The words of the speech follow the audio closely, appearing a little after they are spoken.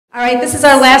All right, this is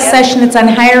our last session. It's on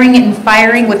hiring and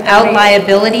firing without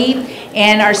liability.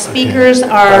 And our speakers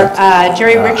are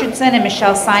Jerry Richardson and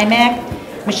Michelle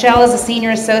Simak. Michelle is a senior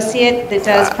associate that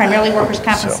does primarily workers'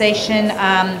 compensation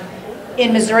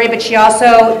in Missouri, but she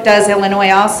also does Illinois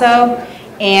also.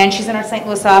 And she's in our St.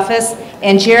 Louis office.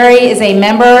 And Jerry is a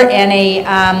member and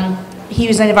he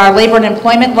was in our labor and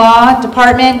employment law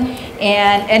department.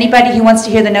 And anybody who wants to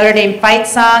hear the Notre Dame fight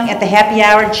song at the happy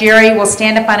hour, Jerry will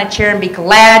stand up on a chair and be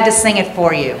glad to sing it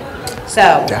for you.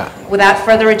 So, without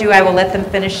further ado, I will let them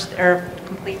finish or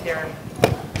complete their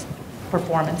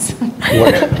performance.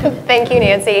 Thank you,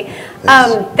 Nancy.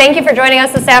 Thank you for joining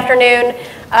us this afternoon.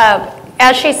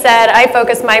 As she said, I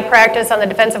focus my practice on the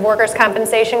defense of workers'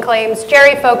 compensation claims.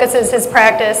 Jerry focuses his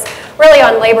practice really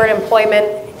on labor and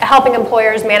employment, helping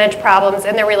employers manage problems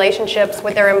in their relationships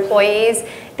with their employees.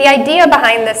 The idea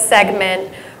behind this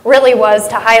segment really was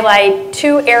to highlight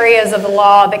two areas of the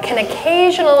law that can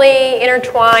occasionally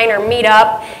intertwine or meet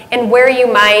up, and where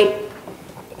you might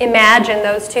imagine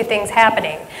those two things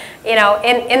happening. You know,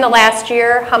 in the last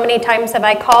year, how many times have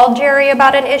I called Jerry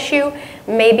about an issue?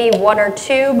 Maybe one or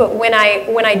two, but when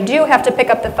I do have to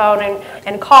pick up the phone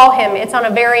and call him, it's on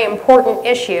a very important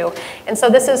issue. And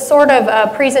so this is sort of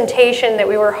a presentation that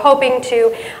we were hoping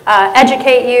to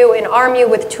educate you and arm you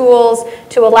with tools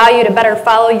to allow you to better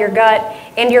follow your gut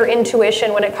and your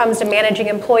intuition when it comes to managing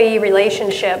employee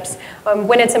relationships.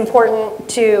 When it's important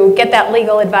to get that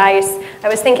legal advice. I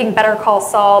was thinking Better Call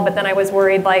Saul, but then I was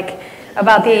worried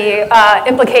about the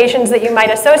implications that you might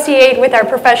associate with our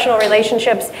professional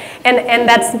relationships, and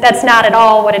that's not at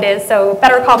all what it is. So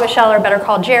Better Call Michelle or Better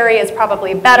Call Jerry is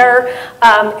probably better.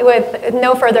 With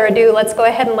no further ado, let's go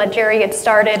ahead and let Jerry get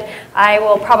started. I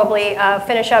will probably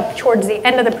finish up towards the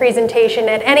end of the presentation.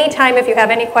 At any time, if you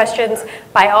have any questions,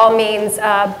 by all means,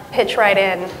 pitch right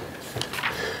in.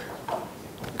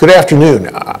 Good afternoon.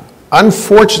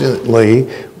 Unfortunately,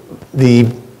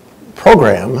 the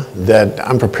program that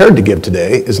I'm prepared to give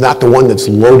today is not the one that's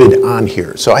loaded on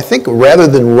here. So I think rather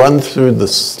than run through the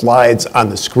slides on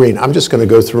the screen, I'm just going to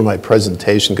go through my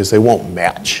presentation because they won't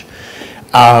match.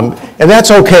 And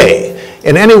that's okay.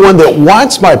 And anyone that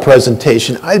wants my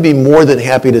presentation, I'd be more than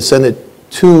happy to send it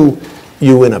to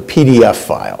you in a PDF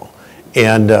file.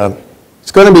 And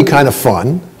it's going to be kind of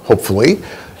fun, hopefully.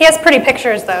 He has pretty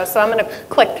pictures, though, so I'm going to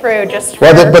click through just for...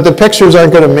 Well, but the pictures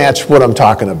aren't going to match what I'm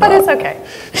talking about. But it's okay.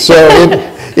 So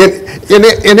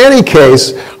in any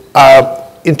case,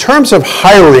 in terms of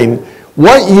hiring,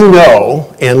 what you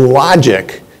know and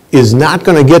logic is not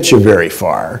going to get you very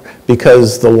far,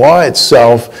 because the law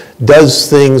itself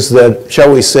does things that,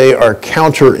 shall we say, are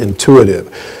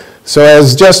counterintuitive. So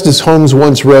as Justice Holmes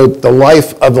once wrote, the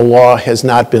life of the law has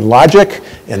not been logic,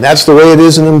 and that's the way it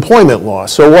is in employment law.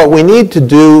 So what we need to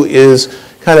do is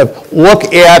kind of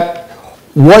look at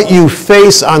what you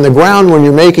face on the ground when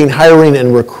you're making hiring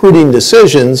and recruiting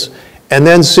decisions, and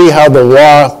then see how the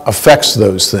law affects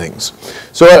those things.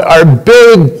 So our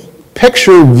big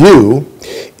picture view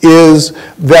is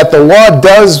that the law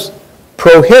does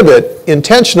prohibit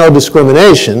intentional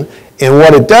discrimination, and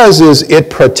what it does is it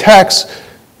protects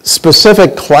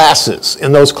specific classes,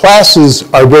 and those classes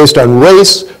are based on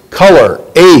race, color,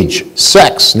 age,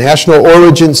 sex, national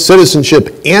origin,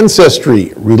 citizenship,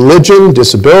 ancestry, religion,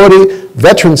 disability,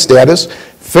 veteran status,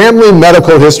 family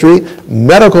medical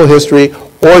history,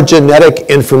 or genetic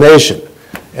information.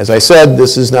 As I said,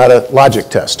 this is not a logic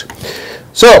test.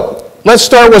 So let's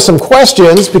start with some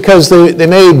questions, because they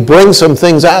may bring some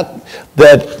things out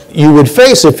that you would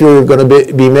face if you're going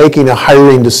to be making a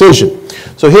hiring decision.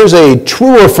 So here's a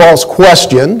true or false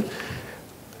question.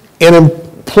 An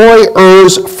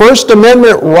employer's First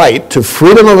Amendment right to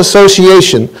freedom of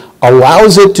association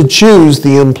allows it to choose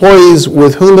the employees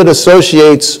with whom it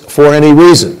associates for any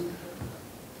reason.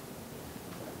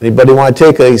 Anybody want to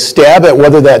take a stab at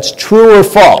whether that's true or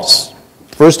false?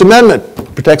 First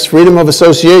Amendment protects freedom of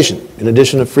association in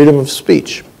addition to freedom of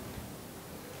speech.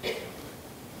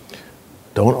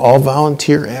 Don't all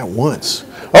volunteer at once.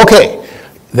 Okay.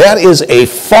 That is a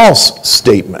false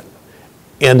statement.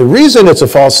 And the reason it's a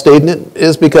false statement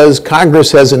is because Congress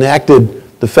has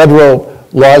enacted the federal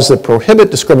laws that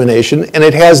prohibit discrimination, and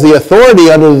it has the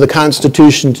authority under the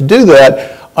Constitution to do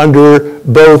that under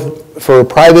both, for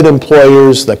private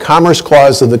employers, the Commerce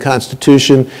Clause of the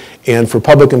Constitution, and for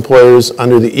public employers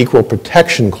under the Equal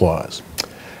Protection Clause.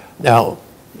 Now,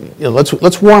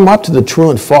 let's warm up to the true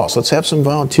and false. Let's have some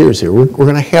volunteers here. We're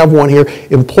going to have one here.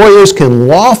 Employers can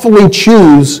lawfully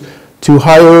choose to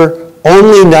hire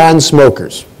only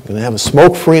non-smokers. We're going to have a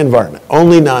smoke-free environment.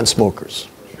 Only non-smokers.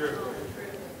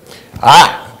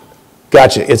 Ah,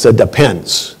 gotcha. It's a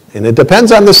depends. And it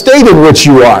depends on the state in which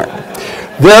you are.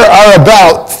 There are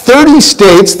about 30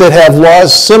 states that have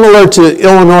laws similar to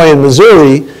Illinois and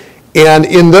Missouri, and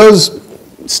in those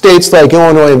states like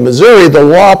Illinois and Missouri, the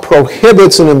law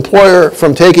prohibits an employer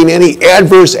from taking any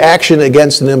adverse action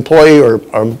against an employee or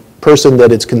person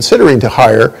that it's considering to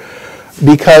hire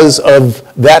because of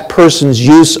that person's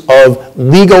use of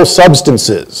legal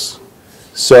substances.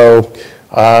 So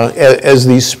as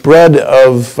the spread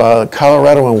of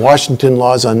Colorado and Washington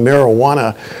laws on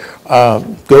marijuana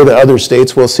go to other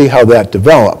states, we'll see how that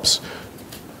develops.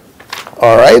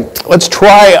 All right, let's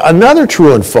try another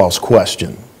true and false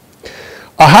question.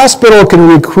 A hospital can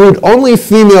recruit only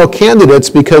female candidates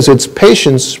because its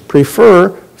patients prefer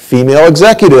female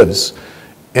executives.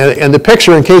 And the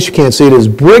picture, in case you can't see it, is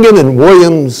Brigham and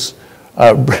Women's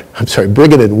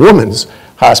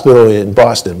Hospital in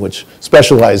Boston, which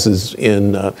specializes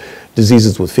in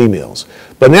diseases with females.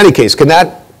 But in any case, can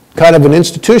that kind of an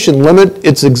institution limit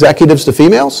its executives to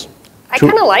females? I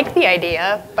kind of like the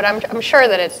idea, but I'm sure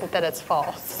that it's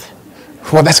false.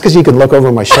 Well, that's because you can look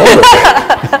over my shoulder.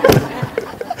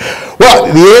 Well,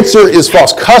 the answer is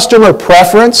false. Customer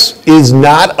preference is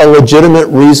not a legitimate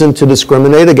reason to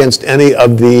discriminate against any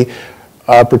of the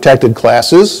protected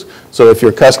classes. So if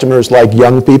your customers like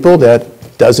young people, that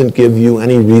doesn't give you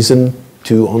any reason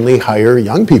to only hire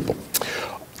young people.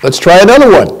 Let's try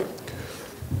another one.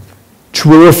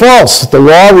 True or false? The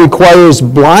law requires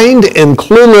blind and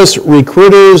clueless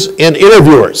recruiters and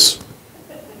interviewers.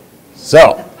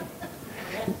 So,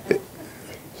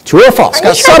 true or false? Are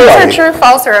you sure these are true,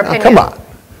 false, or opinion? Oh, come on.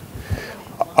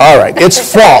 All right, it's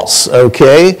false,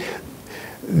 okay?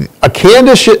 A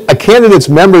candidate's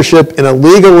membership in a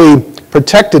legally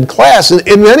protected class,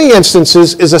 in many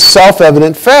instances, is a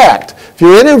self-evident fact. If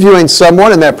you're interviewing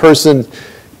someone and that person,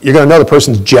 you're going to know the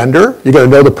person's gender, you're going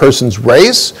to know the person's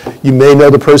race, you may know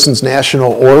the person's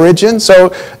national origin. So,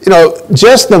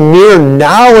 just the mere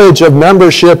knowledge of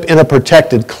membership in a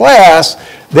protected class,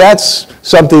 that's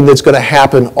something that's going to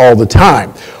happen all the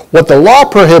time. What the law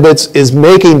prohibits is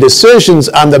making decisions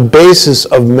on the basis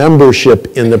of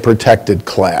membership in the protected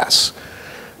class.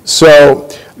 So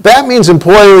that means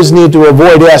employers need to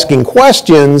avoid asking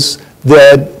questions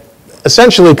that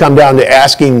essentially come down to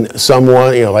asking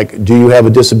someone, like, do you have a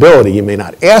disability? You may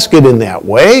not ask it in that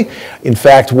way. In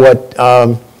fact,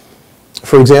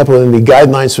 for example, in the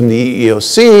guidelines from the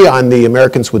EEOC on the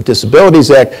Americans with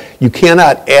Disabilities Act, you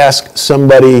cannot ask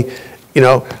somebody,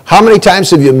 how many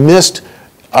times have you missed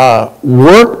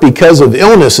work because of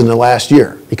illness in the last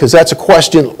year? Because that's a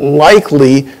question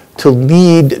likely to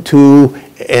lead to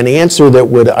an answer that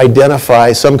would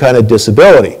identify some kind of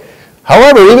disability.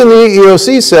 However, even the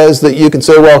EEOC says that you can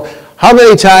say, well, how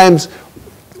many times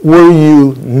were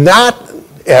you not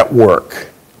at work?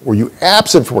 Were you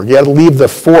absent from work? You had to leave the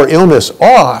for illness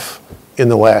off in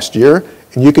the last year,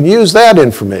 and you can use that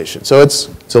information. So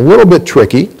it's a little bit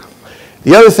tricky.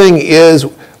 The other thing is,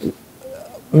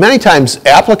 many times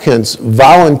applicants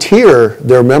volunteer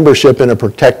their membership in a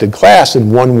protected class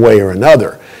in one way or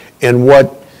another. And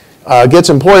what gets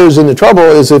employers into trouble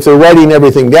is if they're writing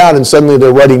everything down and suddenly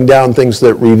they're writing down things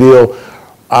that reveal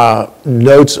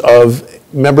notes of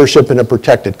membership in a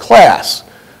protected class.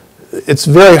 It's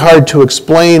very hard to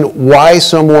explain why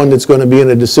someone that's going to be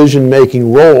in a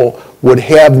decision-making role would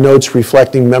have notes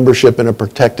reflecting membership in a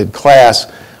protected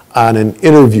class on an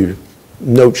interview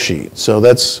note sheet. So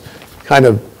that's kind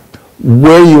of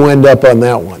where you end up on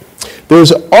that one.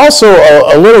 There's also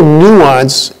a little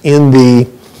nuance in the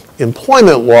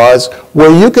employment laws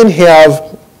where you can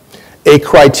have a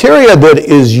criteria that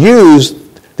is used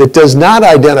that does not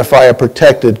identify a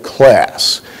protected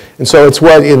class. And so it's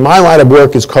what in my line of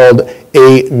work is called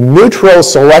a neutral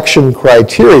selection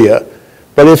criteria,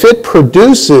 but if it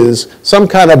produces some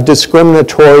kind of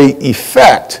discriminatory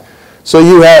effect, so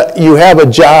you have a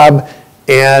job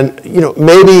and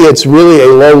maybe it's really a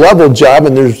low-level job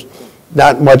and there's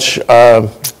not much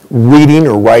reading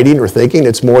or writing or thinking.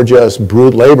 It's more just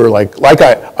brute labor like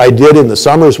I did in the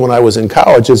summers when I was in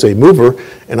college as a mover,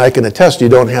 and I can attest you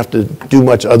don't have to do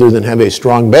much other than have a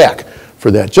strong back for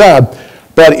that job.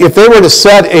 But if they were to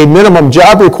set a minimum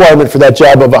job requirement for that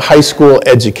job of a high school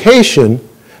education,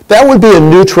 that would be a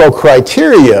neutral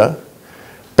criteria,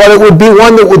 but it would be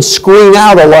one that would screen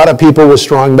out a lot of people with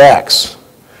strong backs.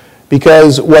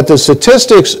 Because what the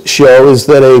statistics show is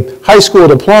that a high school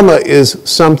diploma is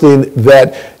something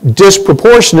that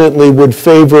disproportionately would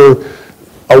favor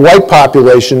a white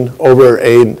population over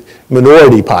a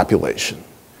minority population.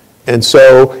 And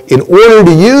so in order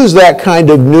to use that kind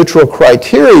of neutral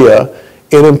criteria,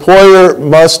 an employer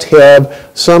must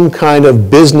have some kind of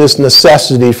business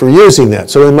necessity for using that.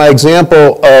 So in my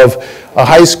example of a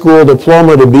high school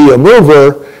diploma to be a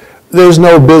mover, there's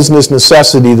no business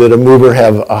necessity that a mover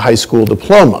have a high school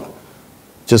diploma,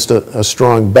 just a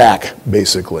strong back,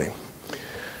 basically.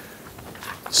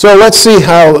 So let's see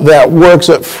how that works.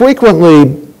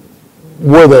 Frequently,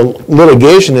 where the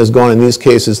litigation has gone in these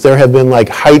cases, there have been like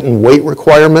height and weight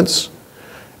requirements.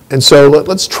 And so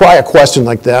let's try a question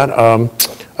like that.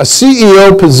 A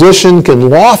CEO position can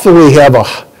lawfully have a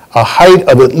height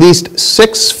of at least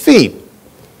 6 feet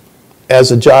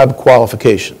as a job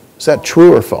qualification. Is that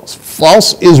true or false?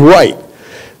 False is right.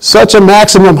 Such a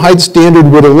maximum height standard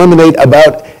would eliminate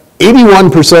about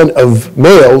 81% of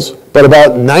males, but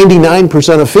about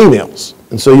 99% of females.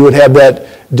 And so you would have that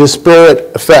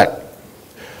disparate effect.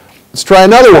 Let's try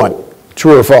another one.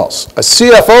 True or false? A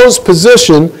CFO's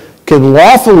position can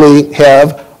lawfully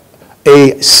have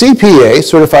a CPA,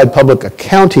 Certified Public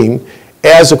Accounting,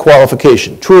 as a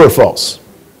qualification. True or false?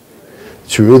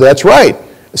 True, that's right.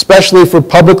 Especially for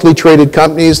publicly traded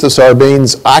companies, the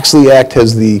Sarbanes-Oxley Act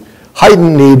has the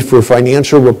heightened need for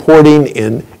financial reporting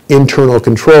and internal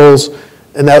controls,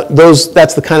 and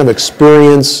that's the kind of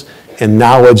experience and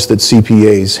knowledge that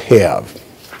CPAs have.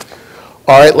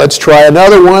 All right, let's try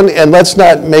another one, and let's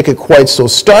not make it quite so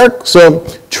stark. So,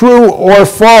 true or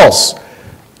false?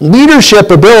 Leadership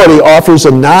ability offers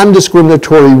a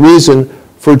non-discriminatory reason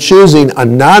for choosing a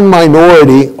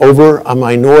non-minority over a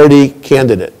minority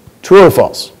candidate. True or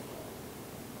false?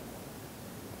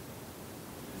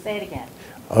 Say it again.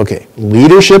 Okay.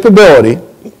 Leadership ability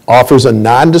offers a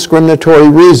non-discriminatory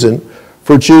reason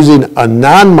for choosing a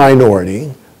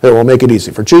non-minority, that will make it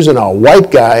easy, for choosing a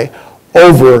white guy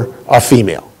over a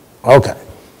female. Okay,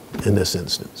 in this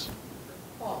instance.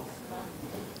 False.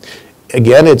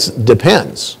 Again, it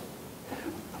depends.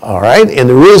 All right, and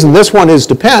the reason this one is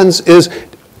depends is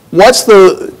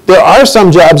there are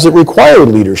some jobs that require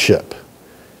leadership.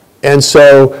 And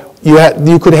so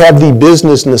you could have the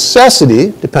business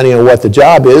necessity, depending on what the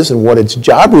job is and what its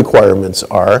job requirements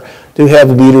are, to have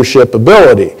leadership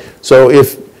ability. So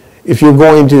if you're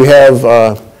going to have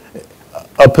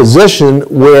a position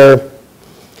where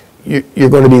you're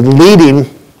going to be leading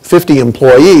 50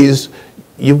 employees,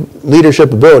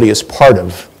 leadership ability is part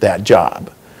of that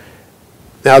job.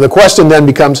 Now the question then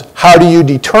becomes, how do you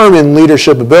determine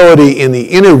leadership ability in the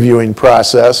interviewing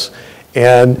process?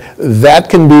 And that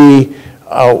can be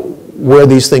where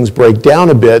these things break down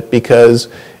a bit, because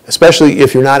especially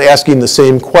if you're not asking the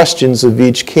same questions of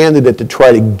each candidate to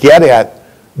try to get at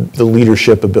the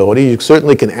leadership ability, you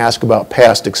certainly can ask about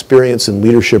past experience in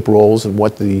leadership roles and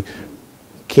what the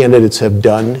candidates have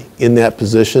done in that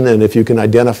position, and if you can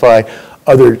identify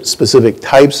other specific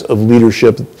types of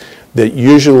leadership that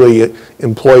usually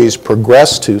employees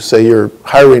progress to. Say you're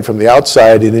hiring from the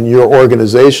outside, and in your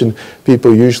organization,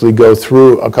 people usually go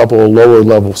through a couple of lower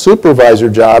level supervisor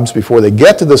jobs before they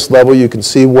get to this level. You can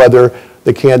see whether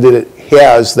the candidate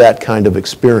has that kind of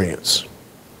experience.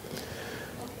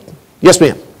 Yes,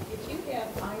 ma'am. If you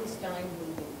have Einstein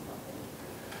Moving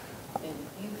Company, and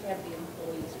you have the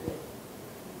employees with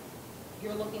you,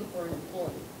 you're looking for an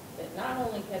employee that not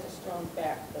only has a strong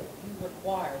back, but you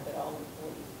require that all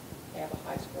employees have a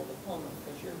high school diploma,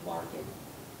 because your market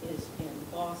is in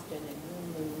Boston and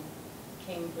New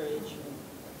Cambridge, and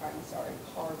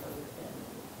Harvard, and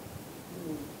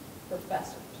you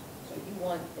professors. So you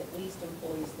want at least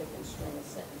employees that can string a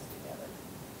sentence together.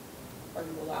 Are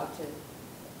you allowed to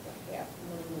have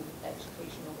minimum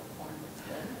educational requirements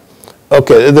then?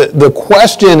 Okay, the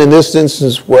question in this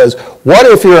instance was, what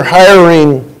if you're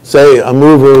hiring, say, a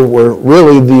mover where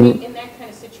really In that kind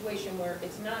of situation where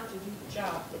it's not to do the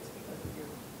job, it's because of your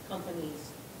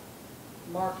company's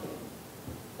marketing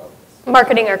focus.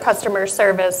 Marketing or customer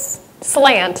service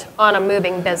slant on a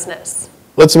moving business.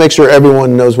 Let's make sure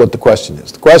everyone knows what the question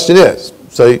is. The question is,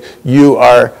 so you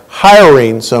are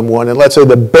hiring someone, and let's say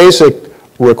the basic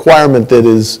requirement that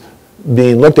is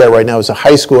being looked at right now is a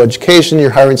high school education.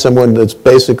 You're hiring someone that's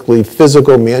basically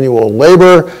physical manual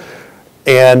labor,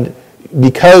 and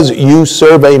because you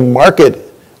serve a market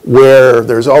where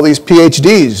there's all these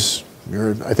PhDs,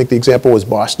 I think the example was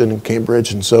Boston and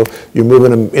Cambridge, and so you're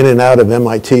moving them in and out of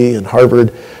MIT and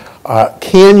Harvard,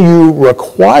 can you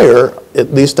require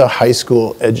at least a high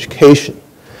school education?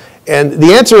 And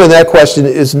the answer to that question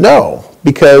is no,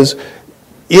 because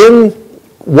in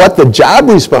what the job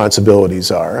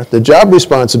responsibilities are, the job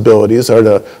responsibilities are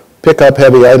to pick up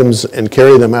heavy items and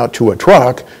carry them out to a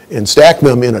truck and stack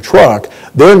them in a truck.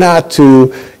 They're not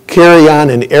to carry on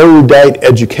an erudite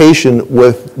education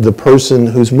with the person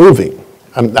who's moving.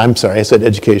 I'm sorry, I said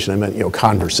education, I meant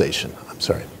conversation. I'm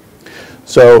sorry.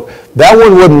 So that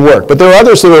one wouldn't work, but there are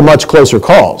others that are much closer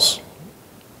calls.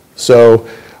 So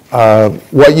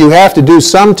what you have to do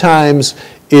sometimes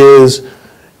is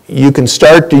you can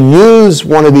start to use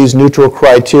one of these neutral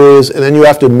criteria, and then you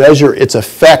have to measure its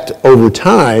effect over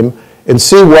time and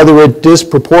see whether it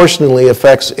disproportionately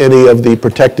affects any of the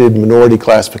protected minority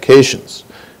classifications.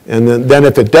 And then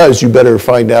if it does, you better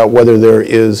find out whether there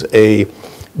is a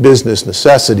business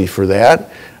necessity for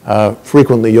that.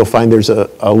 Frequently, you'll find there's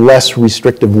a less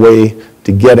restrictive way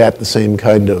to get at the same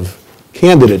kind of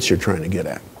candidates you're trying to get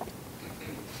at.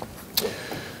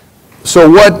 So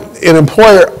what an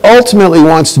employer ultimately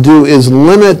wants to do is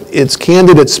limit its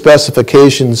candidate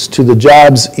specifications to the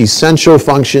job's essential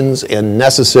functions and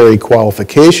necessary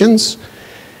qualifications.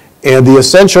 And the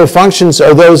essential functions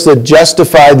are those that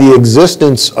justify the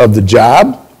existence of the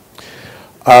job.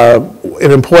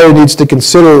 An employer needs to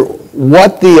consider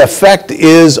what the effect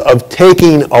is of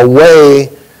taking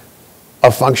away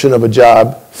a function of a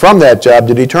job from that job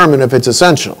to determine if it's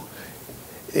essential.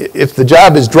 If the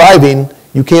job is driving,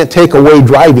 you can't take away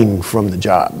driving from the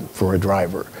job for a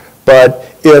driver.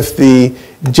 But if the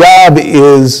job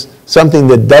is something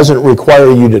that doesn't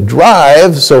require you to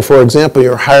drive, so for example,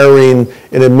 you're hiring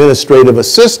an administrative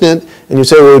assistant, and you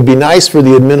say, well, it would be nice for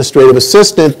the administrative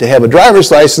assistant to have a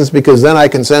driver's license because then I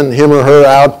can send him or her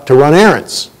out to run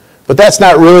errands. But that's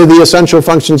not really the essential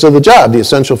functions of the job. The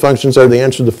essential functions are to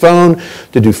answer the phone,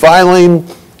 to do filing,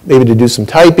 maybe to do some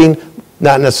typing,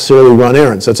 not necessarily run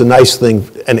errands. That's a nice thing,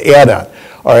 an add-on.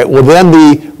 All right, well then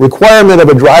the requirement of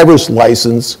a driver's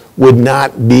license would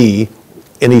not be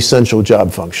an essential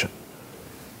job function.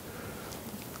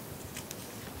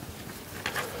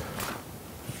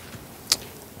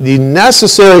 The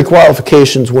necessary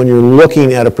qualifications when you're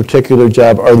looking at a particular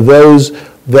job are those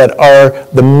that are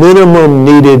the minimum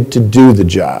needed to do the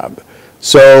job.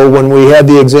 So when we had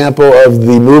the example of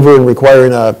the mover and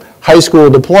requiring a high school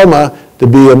diploma to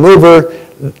be a mover,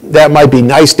 that might be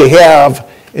nice to have,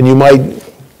 and you might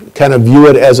kind of view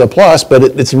it as a plus, but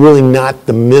it's really not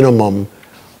the minimum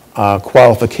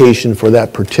qualification for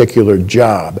that particular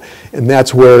job. And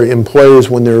that's where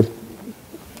employers, when they're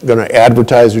going to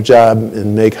advertise their job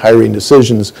and make hiring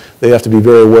decisions, they have to be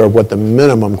very aware of what the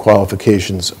minimum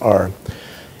qualifications are.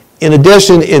 In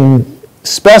addition, in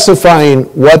specifying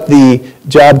what the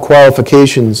job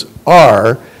qualifications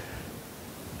are,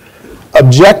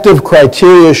 objective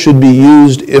criteria should be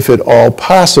used if at all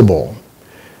possible.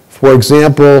 For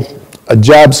example, a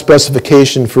job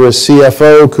specification for a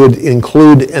CFO could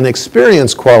include an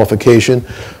experience qualification,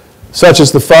 such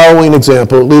as the following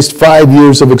example: at least 5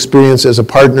 years of experience as a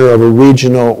partner of a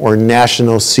regional or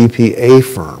national CPA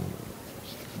firm.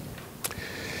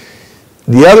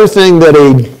 The other thing that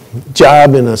a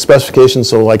job in a specification,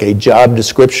 so like a job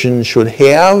description, should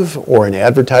have, or an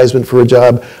advertisement for a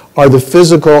job, are the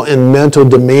physical and mental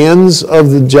demands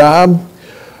of the job.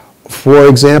 For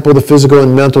example, the physical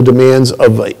and mental demands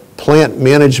of plant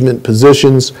management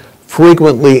positions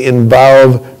frequently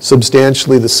involve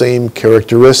substantially the same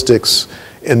characteristics,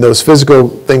 and those physical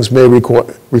things may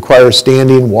require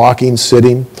standing, walking,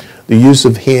 sitting, the use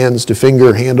of hands to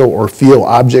finger, handle, or feel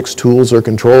objects, tools, or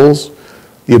controls,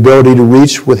 the ability to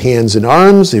reach with hands and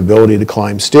arms, the ability to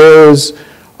climb stairs,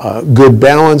 good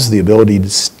balance, the ability to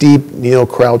steep, kneel,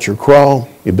 crouch, or crawl,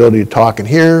 the ability to talk and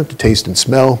hear, to taste and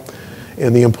smell,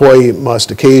 and the employee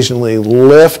must occasionally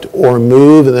lift or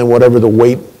move, and then whatever the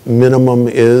weight minimum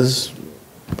is,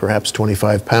 perhaps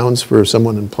 25 pounds for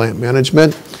someone in plant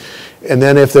management. And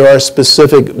then if there are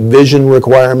specific vision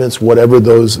requirements, whatever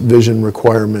those vision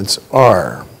requirements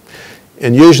are.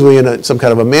 And usually in some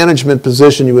kind of a management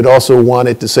position, you would also want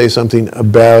it to say something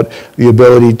about the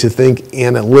ability to think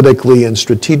analytically and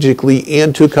strategically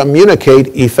and to communicate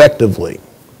effectively.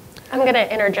 I'm going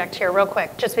to interject here real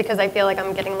quick, just because I feel like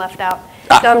I'm getting left out.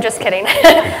 No, I'm just kidding.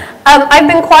 I've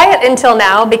been quiet until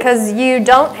now because you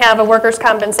don't have a workers'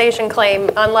 compensation claim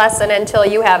unless and until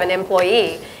you have an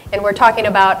employee. And we're talking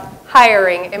about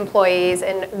hiring employees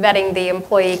and vetting the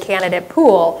employee candidate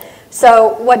pool.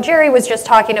 So what Jerry was just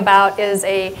talking about is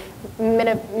a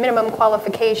minimum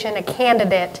qualification, a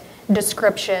candidate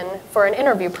description for an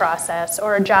interview process,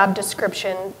 or a job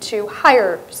description to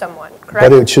hire someone, correct?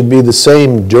 But it should be the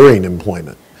same during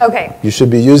employment. Okay. You should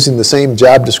be using the same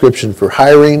job description for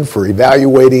hiring, for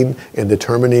evaluating, and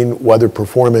determining whether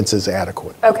performance is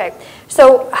adequate. Okay.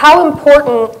 So how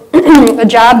important a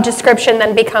job description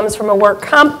then becomes from a work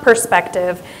comp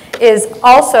perspective is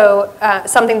also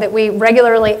something that we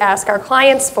regularly ask our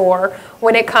clients for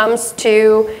when it comes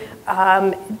to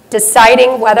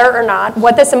deciding whether or not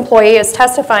what this employee is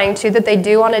testifying to that they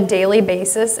do on a daily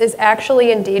basis is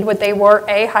actually indeed what they were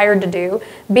A, hired to do,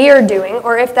 B, are doing,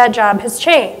 or if that job has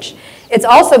changed. It's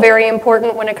also very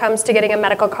important when it comes to getting a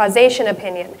medical causation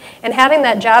opinion. And having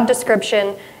that job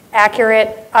description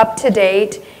accurate, up to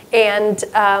date, and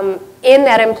in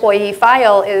that employee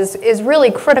file is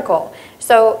really critical.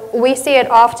 So we see it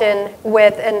often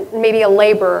with maybe a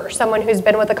laborer, someone who's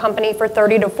been with a company for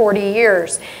 30 to 40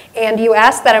 years, and you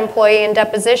ask that employee in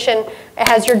deposition,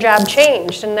 has your job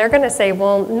changed? And they're going to say,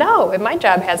 well, no, my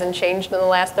job hasn't changed in the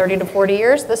last 30 to 40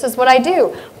 years. This is what I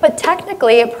do. But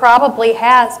technically, it probably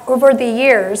has over the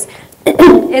years,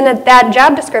 and that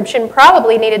job description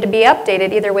probably needed to be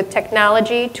updated, either with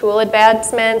technology, tool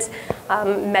advancements,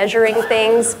 measuring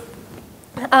things.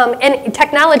 And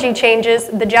technology changes,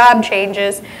 the job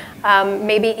changes,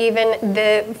 maybe even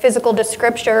the physical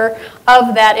descriptor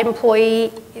of that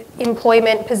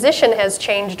employment position has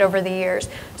changed over the years.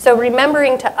 So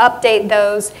remembering to update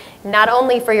those not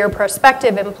only for your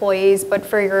prospective employees, but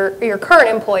for your current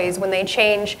employees when they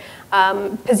change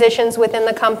positions within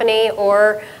the company,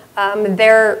 or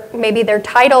maybe their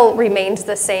title remains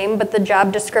the same, but the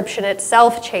job description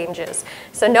itself changes.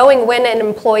 So knowing when an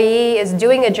employee is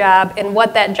doing a job and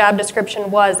what that job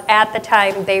description was at the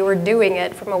time they were doing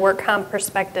it from a work comp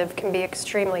perspective can be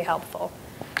extremely helpful.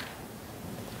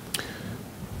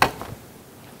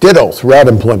 Ditto throughout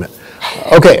employment.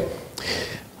 Okay.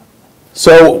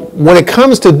 So when it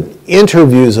comes to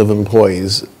interviews of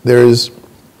employees, there's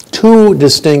two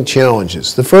distinct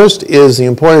challenges. The first is the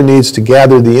employer needs to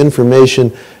gather the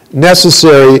information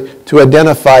necessary to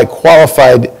identify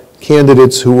qualified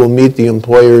candidates who will meet the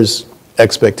employer's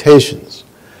expectations.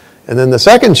 And then the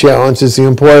second challenge is the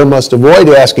employer must avoid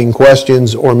asking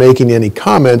questions or making any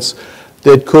comments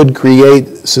that could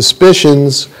create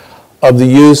suspicions of the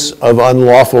use of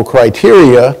unlawful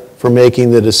criteria for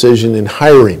making the decision in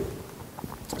hiring.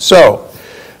 So,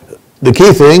 the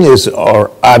key thing is,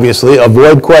 obviously,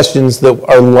 avoid questions that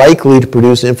are likely to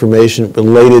produce information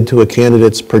related to a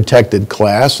candidate's protected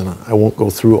class, and I won't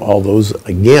go through all those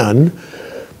again.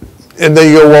 And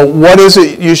then you go, well, what is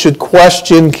it you should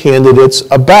question candidates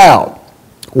about?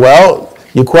 Well,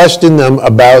 you question them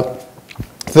about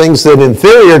things that in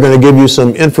theory are going to give you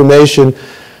some information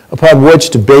upon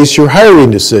which to base your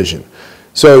hiring decision.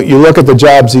 So you look at the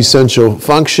job's essential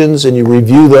functions and you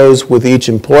review those with each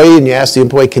employee and you ask the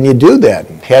employee, can you do that?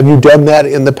 Have you done that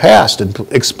in the past? And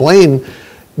explain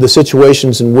the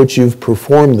situations in which you've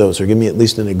performed those, or give me at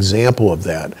least an example of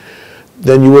that.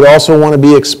 Then you would also want to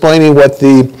be explaining what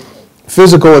the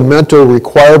physical and mental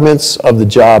requirements of the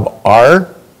job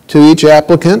are to each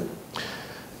applicant.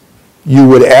 You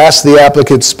would ask the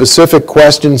applicant specific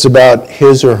questions about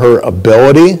his or her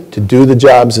ability to do the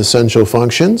job's essential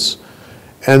functions.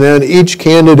 And then each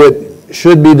candidate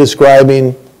should be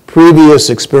describing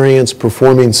previous experience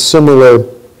performing similar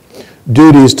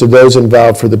duties to those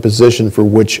involved for the position for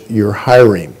which you're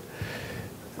hiring.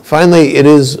 Finally, it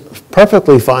is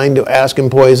perfectly fine to ask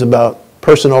employees about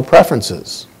personal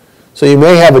preferences. So you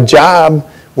may have a job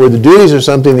where the duties are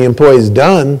something the employee's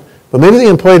done, but maybe the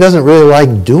employee doesn't really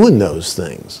like doing those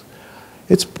things.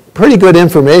 It's pretty good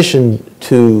information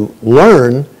to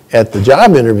learn at the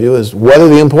job interview is whether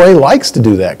the employee likes to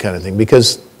do that kind of thing,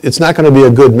 because it's not going to be a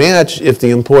good match if the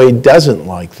employee doesn't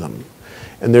like them.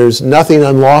 And there's nothing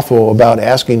unlawful about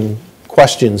asking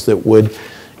questions that would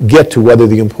get to whether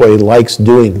the employee likes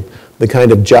doing the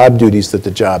kind of job duties that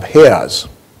the job has.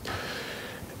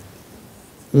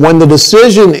 When the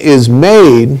decision is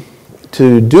made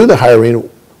to do the hiring,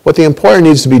 what the employer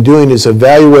needs to be doing is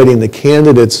evaluating the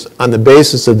candidates on the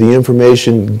basis of the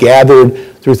information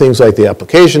gathered through things like the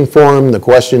application form, the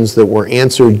questions that were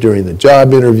answered during the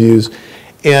job interviews.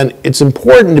 And it's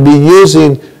important to be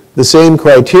using the same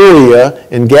criteria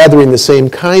and gathering the same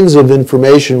kinds of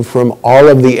information from all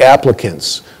of the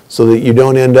applicants, so that you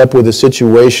don't end up with a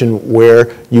situation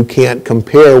where you can't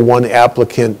compare one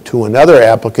applicant to another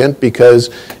applicant, because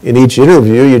in each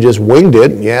interview you just winged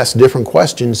it and you asked different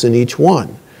questions in each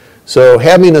one. So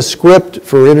having a script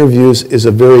for interviews is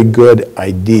a very good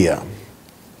idea.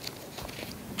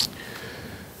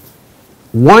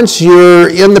 Once you're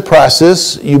in the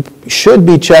process, you should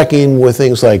be checking with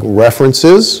things like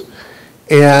references,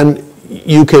 and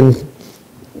you can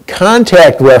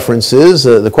contact references.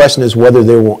 The question is whether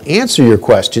they will answer your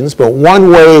questions, but one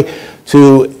way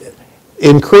to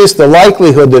increase the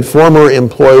likelihood that former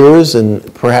employers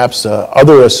and perhaps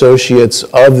other associates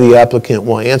of the applicant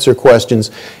will answer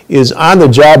questions is on the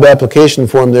job application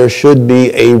form there should be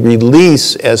a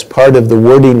release as part of the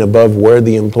wording above where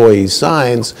the employee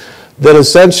signs that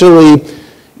essentially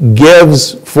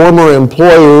gives former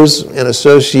employers and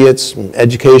associates and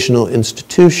educational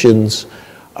institutions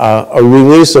a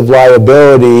release of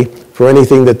liability for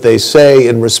anything that they say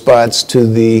in response to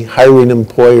the hiring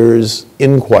employer's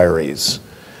inquiries.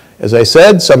 As I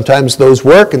said, sometimes those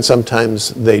work and sometimes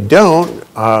they don't.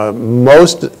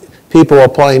 Most people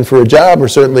applying for a job are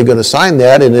certainly going to sign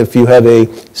that, and if you have a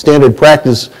standard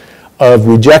practice of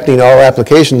rejecting all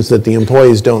applications that the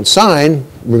employees don't sign,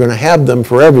 we're going to have them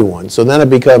for everyone. So then it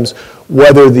becomes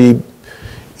whether the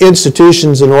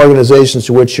institutions and organizations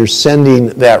to which you're sending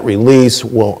that release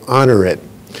will honor it.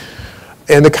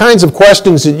 And the kinds of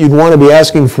questions that you'd want to be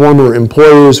asking former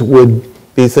employers would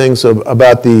be things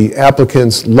about the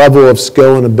applicant's level of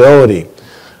skill and ability,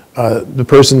 the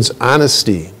person's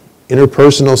honesty,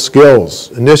 interpersonal skills,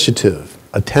 initiative,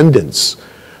 attendance,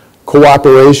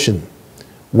 cooperation,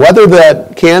 whether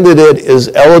that candidate is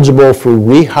eligible for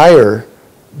rehire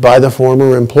by the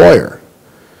former employer,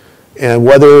 and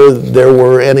whether there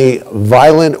were any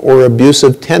violent or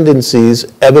abusive tendencies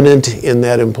evident in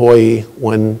that employee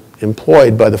when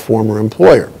employed by the former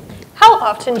employer. How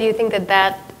often do you think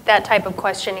that type of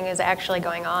questioning is actually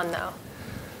going on, though,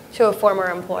 to a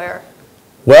former employer?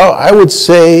 Well, I would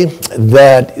say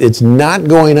that it's not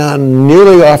going on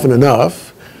nearly often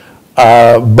enough,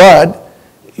 but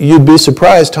you'd be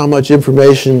surprised how much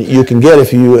information you can get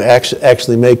if you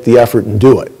actually make the effort and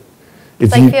do it.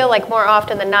 I feel like more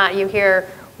often than not you hear,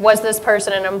 was this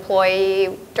person an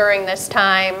employee during this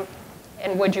time,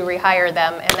 and would you rehire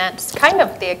them? And that's kind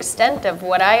of the extent of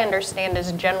what I understand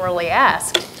is generally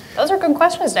asked. Those are good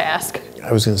questions to ask.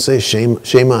 I was going to say,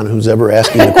 shame on who's ever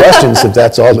asking the questions if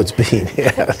that's all that's being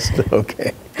asked.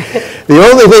 Okay. The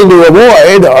only thing to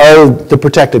avoid are the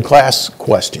protected class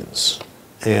questions.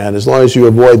 And as long as you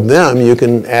avoid them, you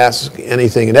can ask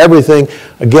anything and everything.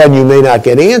 Again, you may not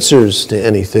get answers to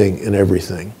anything and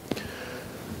everything.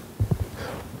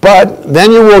 But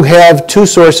then you will have two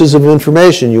sources of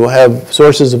information. You will have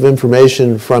sources of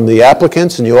information from the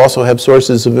applicants, and you also have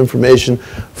sources of information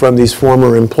from these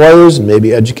former employers and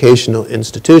maybe educational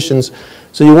institutions.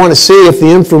 So you want to see if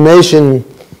the information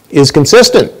is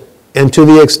consistent. And to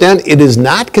the extent it is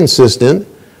not consistent,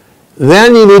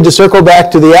 then you need to circle back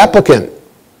to the applicant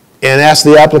and ask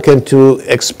the applicant to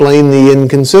explain the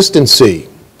inconsistency.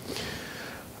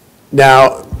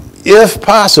 Now, if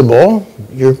possible,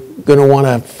 you're going to want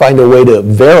to find a way to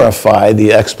verify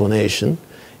the explanation.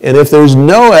 And if there's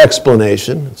no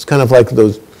explanation, it's kind of like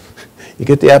those, you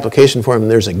get the application form and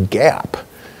there's a gap.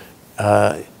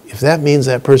 If that means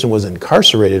that person was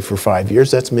incarcerated for 5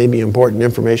 years, that's maybe important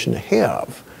information to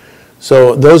have.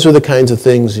 So those are the kinds of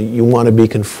things you want to be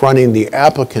confronting the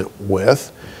applicant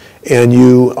with. And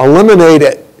you eliminate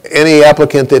any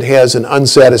applicant that has an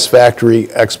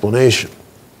unsatisfactory explanation.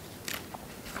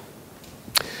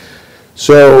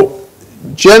 So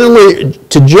generally,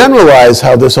 to generalize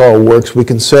how this all works, we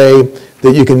can say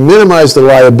that you can minimize the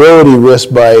liability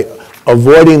risk by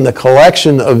avoiding the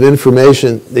collection of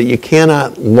information that you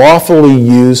cannot lawfully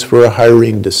use for a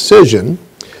hiring decision,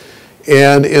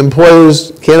 and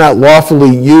employers cannot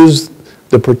lawfully use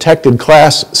the protected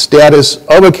class status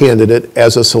of a candidate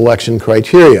as a selection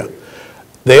criteria.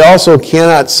 They also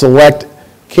cannot select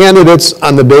candidates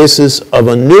on the basis of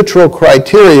a neutral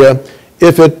criteria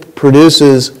if it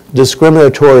produces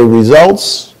discriminatory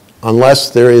results,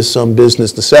 unless there is some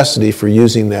business necessity for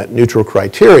using that neutral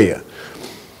criteria.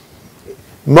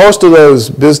 Most of those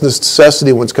business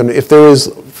necessity ones come, if there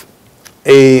is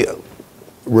a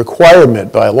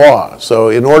requirement by law. So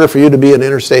in order for you to be an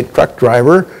interstate truck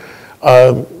driver,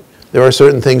 there are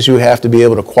certain things you have to be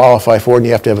able to qualify for, and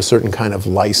you have to have a certain kind of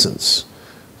license.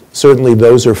 Certainly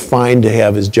those are fine to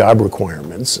have as job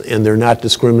requirements, and they're not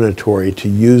discriminatory to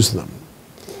use them.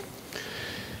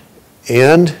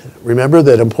 And remember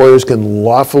that employers can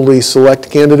lawfully select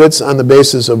candidates on the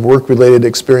basis of work-related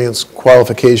experience,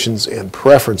 qualifications, and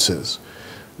preferences.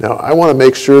 Now, I want to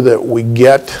make sure that we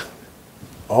get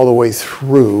all the way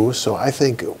through, so I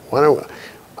think,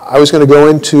 I was going to go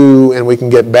into, and we can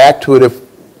get back to it if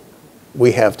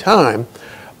we have time,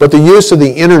 but the use of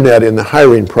the internet in the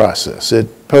hiring process.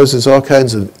 It poses all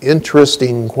kinds of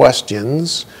interesting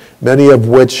questions, many of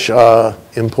which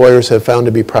employers have found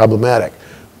to be problematic.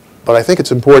 But I think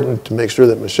it's important to make sure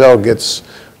that Michelle gets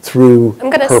through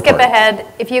I'm going to skip ahead.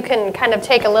 If you can kind of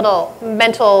take a little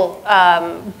mental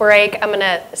break, I'm going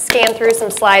to scan through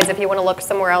some slides if you want to look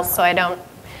somewhere else so I don't,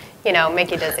 make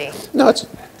you dizzy. No, it's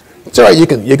all right. You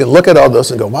can look at all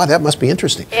those and go, wow, that must be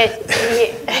interesting.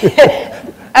 Okay,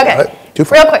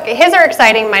 real quick. His are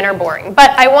exciting, mine are boring.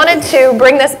 But I wanted to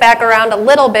bring this back around a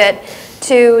little bit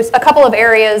to a couple of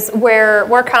areas where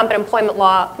work comp and employment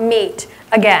law meet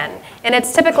again. And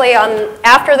it's typically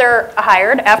after they're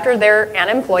hired, after they're an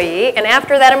employee, and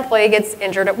after that employee gets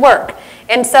injured at work.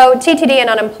 And so TTD and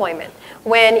unemployment.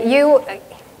 When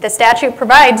The statute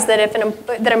provides that if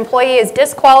that employee is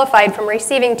disqualified from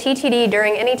receiving TTD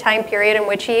during any time period in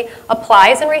which he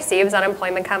applies and receives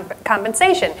unemployment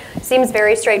compensation. Seems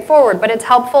very straightforward, but it's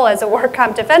helpful as a work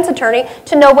comp defense attorney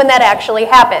to know when that actually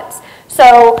happens.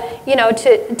 So, you know,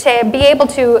 to be able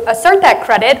to assert that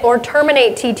credit or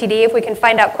terminate TTD if we can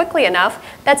find out quickly enough,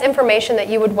 that's information that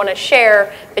you would want to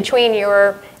share between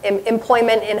your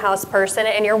employment in-house person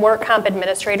and your work comp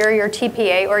administrator, your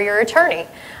TPA, or your attorney.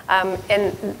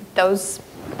 And those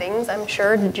things I'm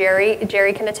sure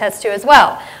Jerry can attest to as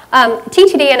well.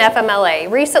 TTD and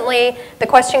FMLA. Recently, the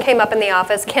question came up in the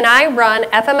office, can I run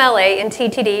FMLA and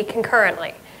TTD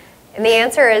concurrently? And the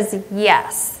answer is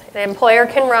yes. The employer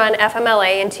can run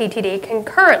FMLA and TTD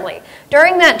concurrently.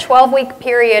 During that 12-week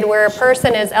period where a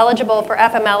person is eligible for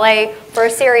FMLA for a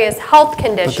serious health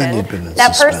condition,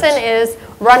 that person is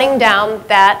running down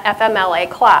that FMLA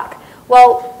clock.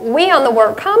 Well, we on the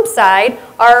work comp side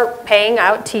are paying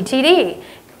out TTD.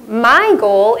 My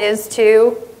goal is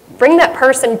to bring that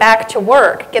person back to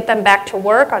work, get them back to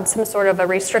work on some sort of a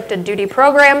restricted duty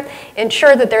program,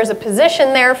 ensure that there's a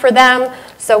position there for them,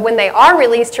 so when they are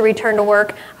released to return to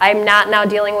work, I'm not now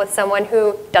dealing with someone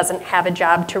who doesn't have a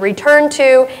job to return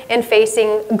to and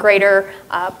facing greater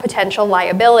potential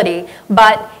liability.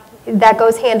 But that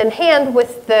goes hand in hand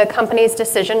with the company's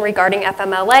decision regarding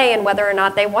FMLA and whether or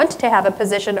not they want to have a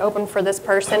position open for this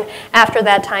person after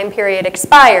that time period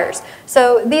expires.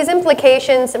 So these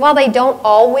implications, while they don't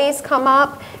always come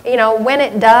up, you know, when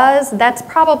it does, that's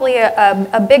probably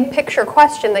a big picture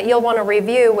question that you'll want to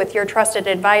review with your trusted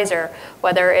advisor,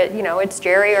 whether it's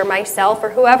Jerry or myself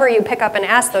or whoever you pick up and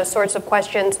ask those sorts of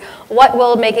questions. What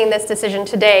will making this decision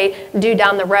today do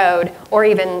down the road or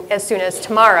even as soon as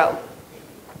tomorrow?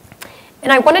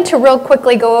 And I wanted to real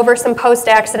quickly go over some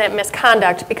post-accident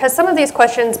misconduct because some of these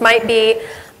questions might be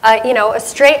a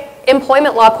straight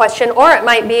employment law question or it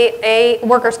might be a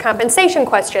workers' compensation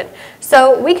question.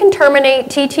 So we can terminate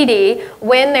TTD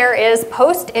when there is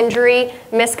post-injury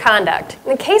misconduct.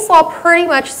 And the case law pretty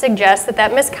much suggests that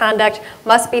that misconduct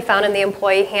must be found in the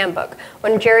employee handbook.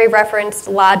 When Jerry referenced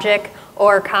logic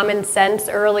or common sense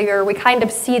earlier, we kind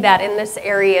of see that in this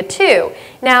area too.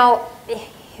 Now,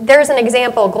 there's an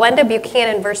example, Glenda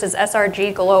Buchanan versus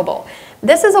SRG Global.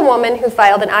 This is a woman who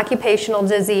filed an occupational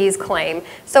disease claim.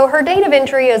 So her date of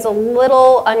injury is a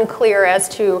little unclear as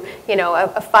to,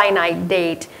 a finite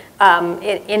date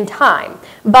in time.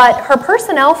 But her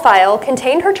personnel file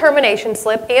contained her termination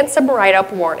slip and some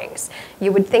write-up warnings.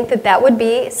 You would think that that would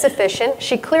be sufficient.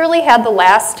 She clearly had the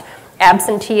last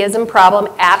absenteeism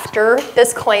problem after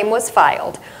this claim was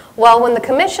filed. Well, when the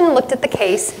commission looked at the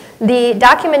case, the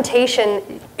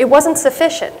documentation, it wasn't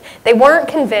sufficient. They weren't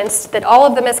convinced that all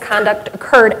of the misconduct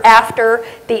occurred after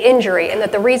the injury and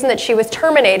that the reason that she was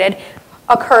terminated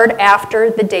occurred after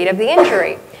the date of the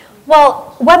injury.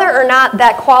 Well, whether or not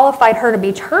that qualified her to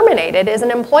be terminated is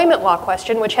an employment law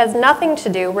question, which has nothing to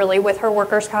do really with her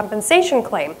workers' compensation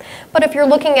claim. But if you're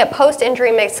looking at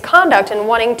post-injury misconduct and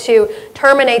wanting to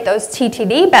terminate those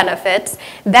TTD benefits,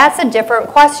 that's a different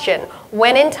question.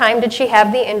 When in time did she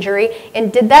have the injury,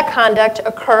 and did that conduct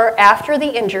occur after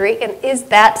the injury, and is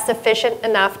that sufficient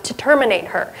enough to terminate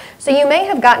her? So you may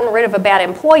have gotten rid of a bad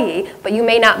employee, but you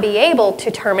may not be able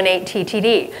to terminate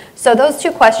TTD. So those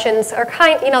two questions are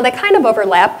they kind of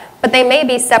overlap, but they may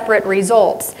be separate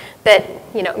results that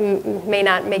may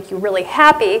not make you really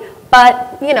happy,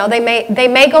 but they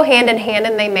may go hand in hand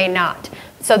and they may not.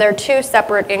 So they're two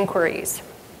separate inquiries.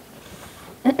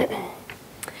 And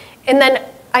then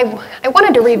I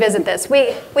wanted to revisit this.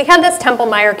 We had this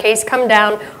Temple-Meyer case come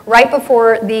down right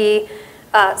before the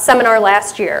seminar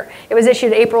last year. It was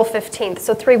issued April 15th,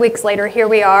 so 3 weeks later, here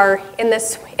we are in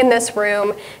this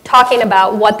room talking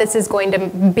about what this is going to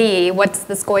be, what's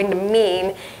this going to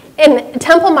mean. And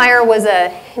Temple-Meyer was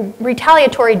a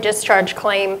retaliatory discharge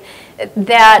claim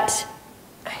that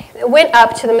went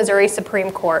up to the Missouri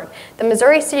Supreme Court. The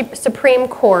Missouri Supreme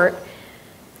Court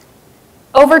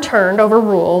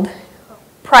overruled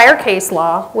prior case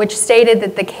law, which stated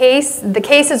that the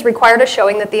cases required a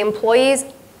showing that the employee's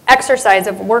exercise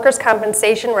of workers'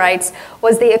 compensation rights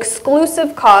was the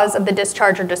exclusive cause of the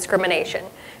discharge or discrimination.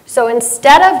 So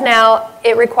instead of now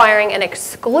it requiring an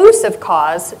exclusive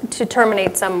cause to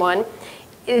terminate someone,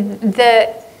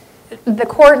 the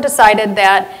court decided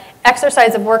that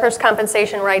exercise of workers'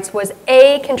 compensation rights was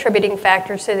a contributing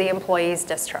factor to the employee's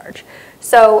discharge.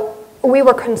 So we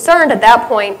were concerned at that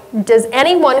point, does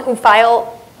anyone who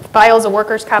files a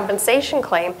workers' compensation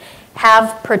claim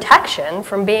have protection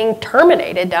from being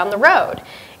terminated down the road?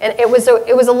 And it was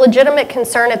a legitimate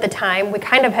concern at the time. We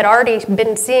kind of had already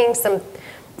been seeing some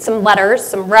some letters,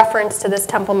 some reference to this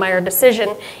Templemeyer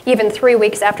decision, even 3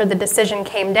 weeks after the decision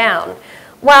came down.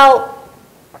 Well,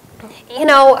 you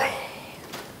know,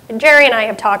 Jerry and I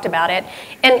have talked about it,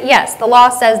 and yes, the law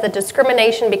says that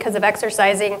discrimination because of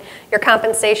exercising your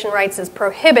compensation rights is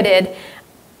prohibited.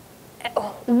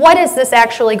 What is this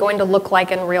actually going to look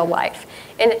like in real life?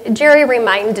 And Jerry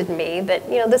reminded me that,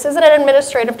 you know, this isn't an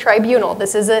administrative tribunal.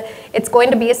 It's going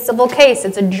to be a civil case.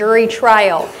 It's a jury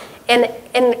trial. And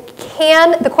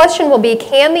the question will be,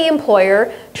 can the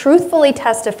employer truthfully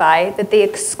testify that the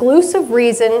exclusive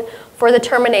reason for the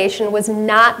termination was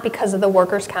not because of the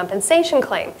workers' compensation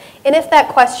claim? And if that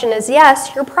question is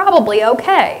yes, you're probably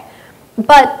okay.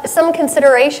 But some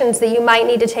considerations that you might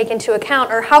need to take into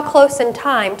account are how close in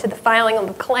time to the filing of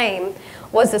the claim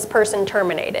was this person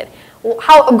terminated?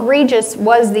 How egregious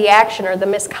was the action or the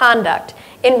misconduct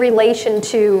in relation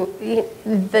to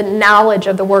the knowledge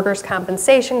of the workers'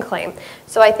 compensation claim?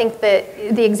 So I think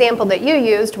that the example that you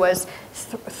used was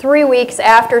 3 weeks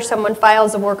after someone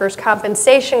files a workers'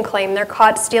 compensation claim, they're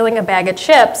caught stealing a bag of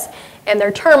chips and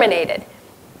they're terminated.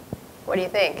 What do you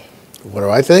think? What do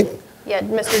I think? Yeah,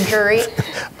 Mr. Jury.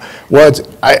 Well,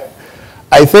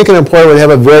 I think an employer would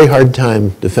have a very hard time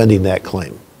defending that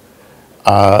claim.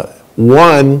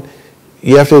 One,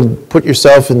 you have to put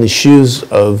yourself in the shoes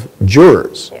of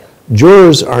jurors. Yeah.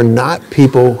 Jurors are not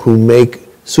people who make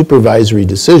supervisory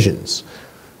decisions.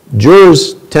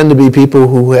 Jurors tend to be people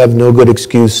who have no good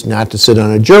excuse not to sit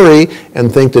on a jury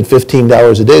and think that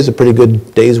 $15 a day is a pretty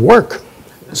good day's work.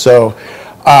 So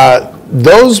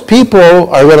those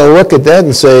people are going to look at that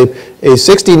and say, a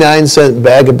 69-cent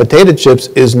bag of potato chips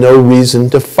is no reason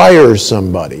to fire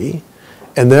somebody,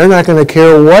 and they're not going to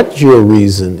care what your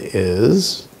reason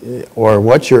is or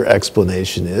what your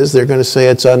explanation is. They're going to say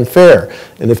it's unfair.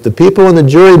 And if the people in the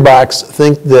jury box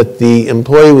think that the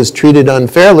employee was treated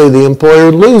unfairly, the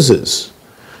employer loses.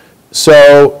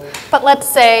 So, but let's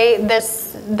say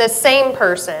this same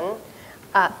person,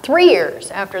 3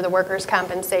 years after the workers'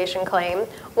 compensation claim,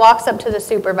 walks up to the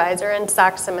supervisor and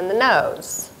socks him in the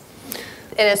nose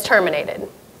and is terminated.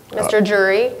 Mr.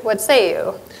 Jury, what say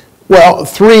you? Well,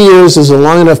 3 years is a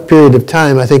long enough period of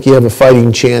time. I think you have a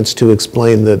fighting chance to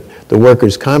explain that the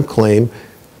workers' comp claim,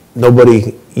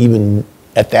 nobody even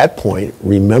at that point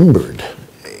remembered.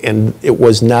 And it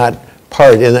was not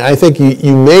part. And I think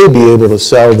you may be able to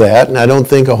sell that. And I don't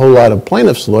think a whole lot of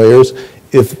plaintiffs' lawyers,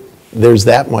 if there's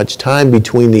that much time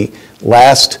between the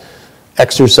last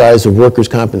exercise of workers'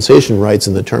 compensation rights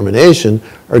and the termination,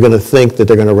 are going to think that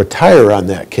they're going to retire on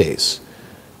that case.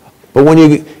 But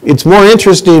it's more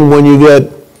interesting when you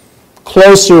get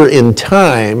closer in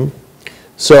time.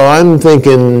 So I'm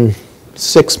thinking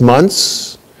 6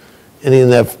 months, and in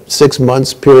that 6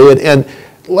 months period. And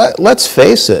let's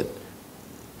face it,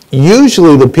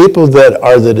 usually the people that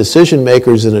are the decision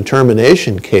makers in a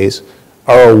termination case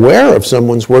are aware of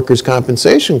someone's workers'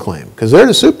 compensation claim because they're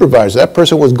the supervisor. That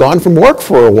person was gone from work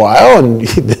for a while and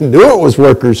they knew it was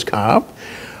workers' comp.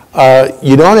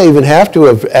 You don't even have to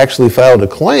have actually filed a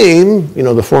claim,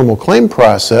 the formal claim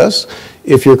process.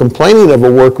 If you're complaining of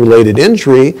a work-related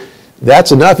injury,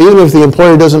 that's enough. Even if the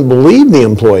employer doesn't believe the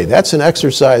employee, that's an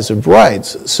exercise of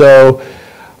rights. So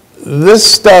this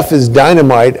stuff is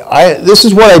dynamite. This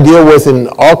is what I deal with in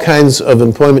all kinds of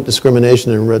employment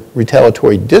discrimination and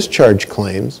retaliatory discharge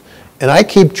claims, and I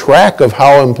keep track of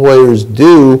how employers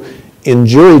do in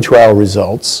jury trial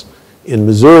results in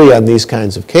Missouri on these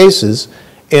kinds of cases.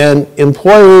 And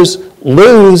employers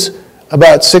lose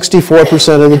about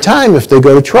 64% of the time if they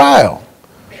go to trial.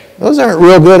 Those aren't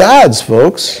real good odds,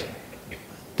 folks.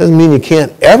 Doesn't mean you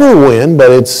can't ever win,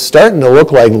 but it's starting to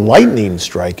look like lightning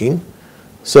striking.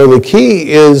 So the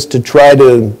key is to try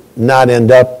to not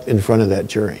end up in front of that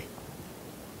jury.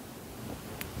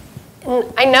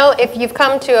 And I know if you've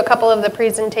come to a couple of the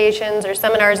presentations or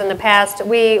seminars in the past,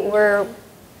 we were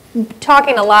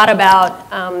talking a lot about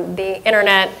the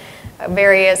internet,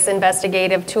 various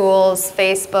investigative tools,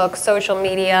 Facebook, social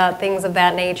media, things of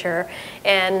that nature.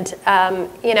 And,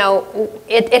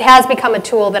 it has become a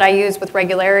tool that I use with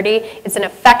regularity. It's an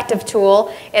effective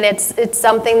tool, and it's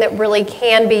something that really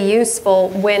can be useful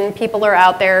when people are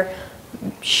out there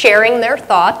sharing their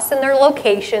thoughts and their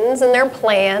locations and their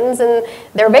plans and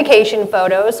their vacation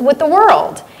photos with the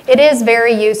world. It is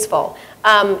very useful.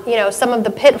 Some of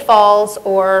the pitfalls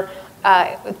or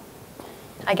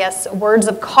words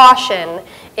of caution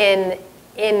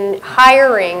in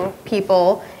hiring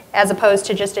people as opposed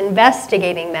to just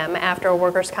investigating them after a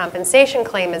workers' compensation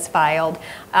claim is filed,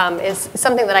 is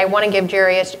something that I want to give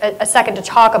Jerry a second to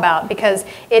talk about, because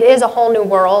it is a whole new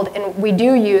world and we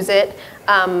do use it,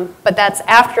 but that's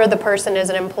after the person is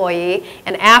an employee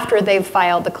and after they've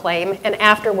filed the claim and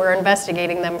after we're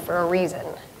investigating them for a reason.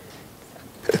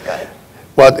 Go ahead.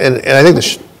 Well, and I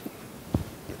think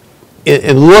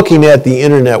in looking at the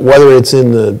internet, whether it's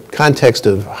in the context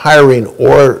of hiring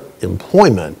or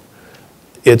employment,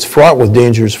 it's fraught with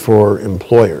dangers for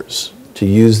employers to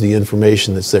use the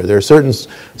information that's there. There are certain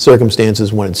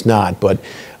circumstances when it's not, but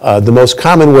the most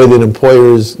common way that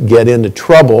employers get into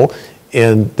trouble,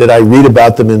 and that I read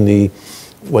about them in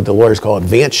what the lawyers call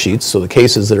advance sheets, so the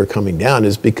cases that are coming down,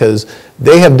 is because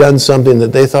they have done something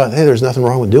that they thought, hey, there's nothing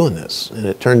wrong with doing this, and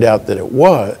it turned out that it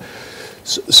was.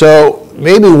 So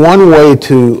maybe one way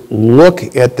to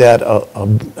look at that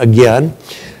again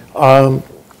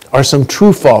are some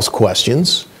true-false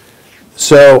questions.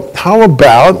 So how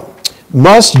about,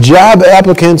 must job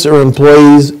applicants or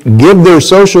employees give their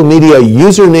social media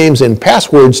usernames and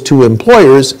passwords to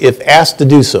employers if asked to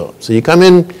do so? So you come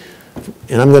in,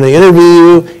 and I'm going to interview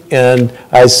you, and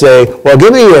I say, well,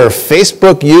 give me your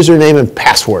Facebook username and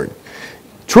password.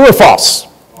 True or false?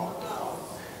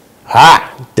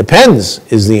 Depends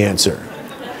is the answer.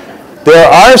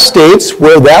 There are states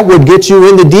where that would get you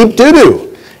into deep doo-doo.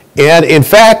 And in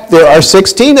fact, there are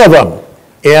 16 of them.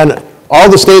 And all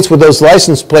the states with those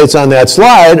license plates on that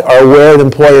slide are where an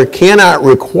employer cannot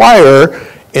require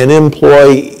an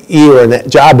employee or a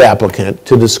job applicant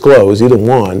to disclose, either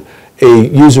one, a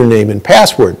username and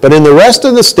password. But in the rest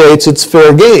of the states, it's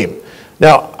fair game.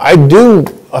 Now, I do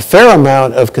a fair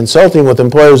amount of consulting with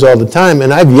employers all the time,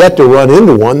 and I've yet to run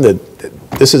into one that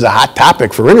this is a hot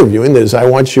topic for interviewing, that is, I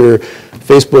want your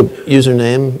Facebook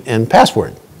username and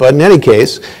password. But in any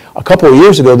case, a couple of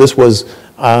years ago, this was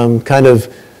kind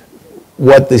of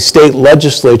what the state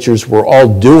legislatures were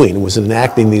all doing, was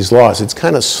enacting these laws. It's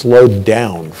kind of slowed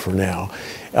down for now.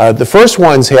 The first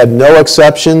ones had no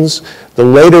exceptions. The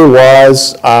later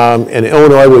laws, and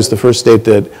Illinois was the first state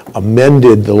that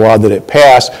amended the law that it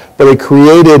passed, but it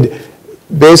created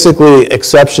basically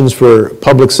exceptions for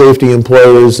public safety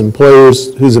employers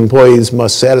whose employees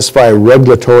must satisfy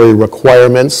regulatory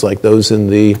requirements like those in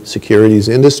the securities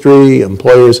industry,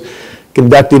 employers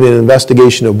conducting an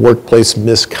investigation of workplace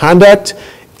misconduct,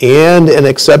 and an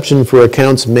exception for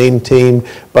accounts maintained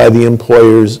by the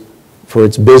employers for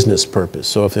its business purpose.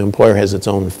 So if the employer has its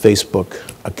own Facebook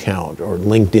account or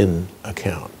LinkedIn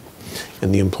account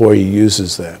and the employee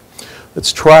uses that.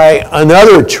 Let's try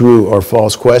another true or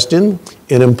false question.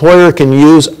 An employer can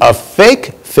use a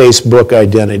fake Facebook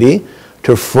identity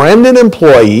to friend an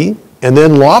employee and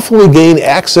then lawfully gain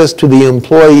access to the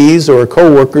employee's or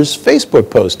coworker's Facebook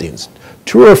postings.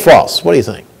 True or false? What do you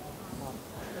think?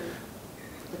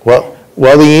 Well,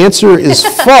 the answer is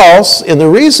false, and the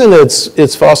reason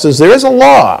it's false is there is a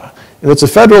law, and it's a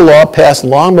federal law passed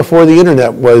long before the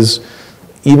internet was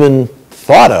even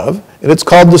thought of, and it's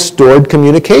called the Stored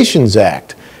Communications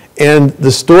Act. And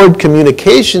the Stored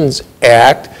Communications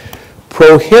Act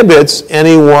prohibits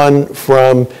anyone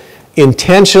from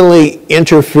intentionally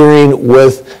interfering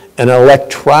with an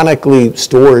electronically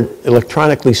stored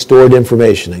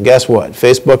information. And guess what?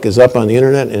 Facebook is up on the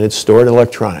internet and it's stored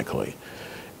electronically.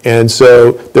 And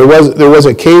so there was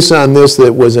a case on this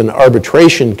that was an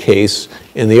arbitration case,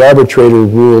 and the arbitrator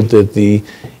ruled that the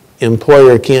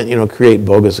employer can't, create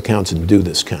bogus accounts and do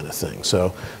this kind of thing.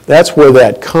 So that's where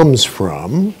that comes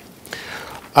from.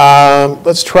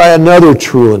 Let's try another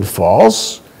true and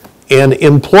false. An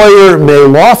employer may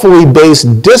lawfully base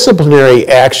disciplinary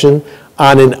action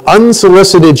on an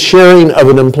unsolicited sharing of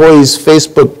an employee's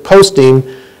Facebook posting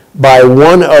by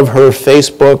one of her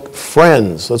Facebook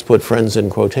friends. Let's put friends in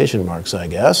quotation marks, I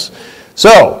guess.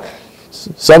 So,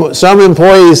 some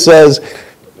employee says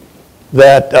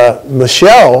that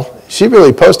Michelle, she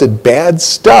really posted bad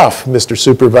stuff, Mr.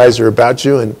 Supervisor, about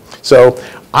you, and so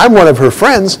I'm one of her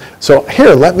friends, so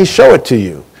here, let me show it to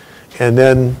you. And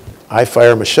then I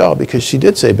fire Michelle because she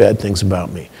did say bad things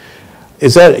about me.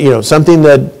 Is that, something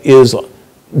that is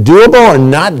doable or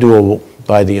not doable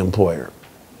by the employer?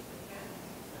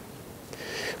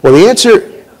 Well, the answer,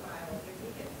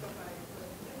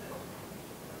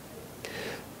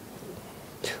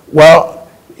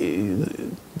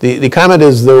 the comment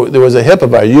is there was a HIPAA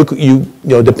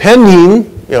violation.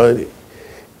 Depending,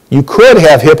 you could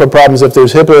have HIPAA problems if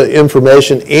there's HIPAA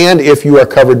information and if you are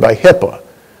covered by HIPAA.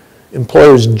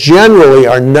 Employers generally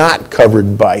are not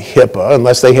covered by HIPAA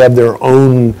unless they have their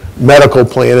own medical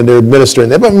plan and they're administering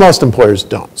that, but most employers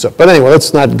don't. But anyway,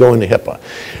 let's not go into HIPAA.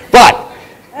 But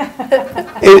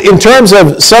in terms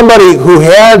of somebody who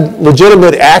had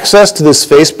legitimate access to this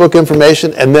Facebook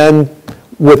information and then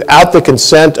without the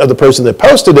consent of the person that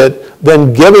posted it,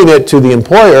 then giving it to the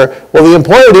employer, well, the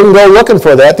employer didn't go looking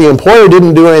for that. The employer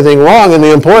didn't do anything wrong, and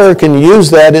the employer can use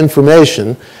that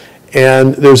information.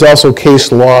 And there's also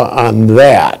case law on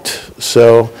that.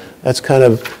 So that's kind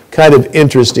of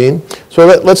interesting. So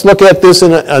let's look at this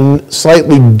in a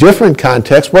slightly different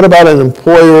context. What about an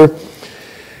employer?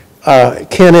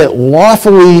 Can it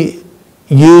lawfully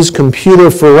use computer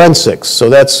forensics? So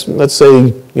that's, let's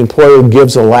say the employer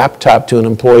gives a laptop to an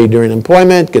employee during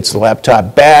employment, gets the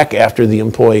laptop back after the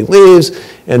employee leaves,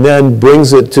 and then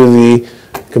brings it to the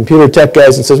computer tech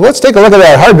guys and says, let's take a look at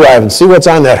that hard drive and see what's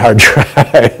on that hard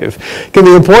drive. Can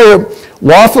the employer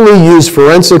lawfully use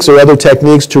forensics or other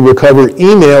techniques to recover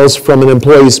emails from an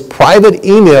employee's private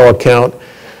email account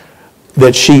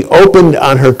that she opened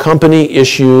on her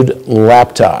company-issued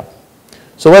laptop?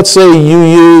 So let's say you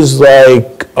use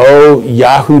like,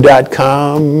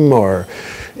 yahoo.com or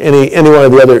any one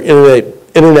of the other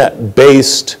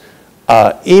internet-based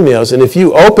emails, and if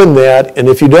you open that and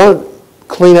if you don't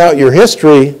clean out your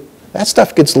history, that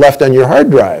stuff gets left on your hard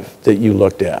drive that you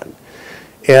looked at.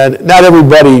 And not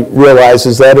everybody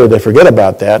realizes that, or they forget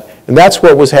about that, and that's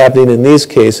what was happening in these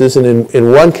cases. And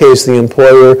in one case, the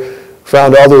employer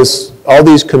found all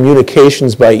these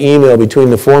communications by email between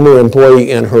the former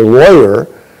employee and her lawyer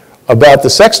about the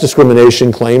sex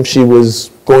discrimination claim she was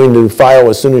going to file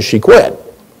as soon as she quit.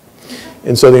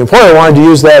 And so the employer wanted to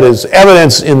use that as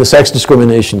evidence in the sex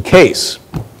discrimination case.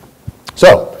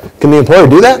 So, can the employer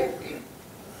do that?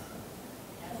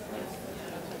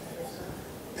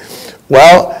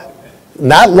 Well,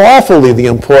 not lawfully the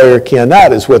employer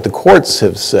cannot, is what the courts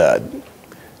have said.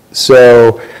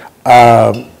 So,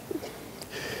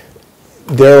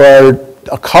 there are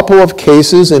a couple of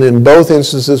cases, and in both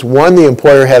instances, one, the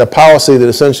employer had a policy that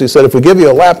essentially said, if we give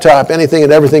you a laptop, anything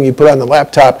and everything you put on the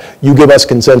laptop, you give us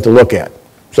consent to look at.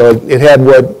 So it had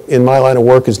what, in my line of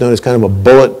work, is known as kind of a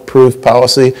bulletproof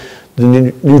policy.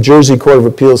 The New Jersey Court of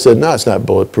Appeals said, no, it's not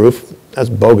bulletproof. That's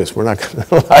bogus. We're not going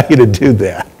to allow you to do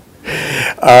that.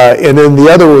 And then the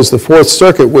other was the Fourth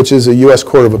Circuit, which is a U.S.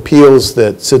 Court of Appeals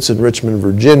that sits in Richmond,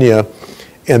 Virginia,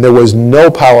 and there was no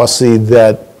policy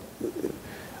that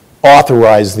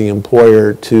authorized the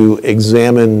employer to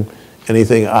examine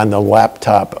anything on the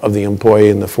laptop of the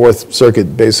employee, and the Fourth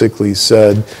Circuit basically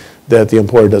said that the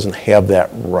employer doesn't have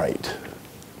that right.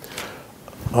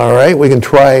 All right, we can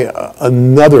try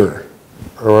another,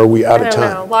 or are we out of time?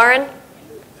 I don't know. Lauren?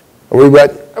 Are we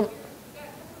ready?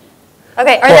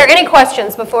 Okay, are there any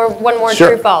questions before one more Sure.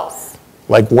 true false?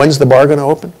 Like, when's the bar going to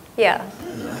open? Yeah.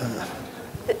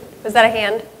 Was that a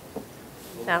hand?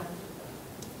 No.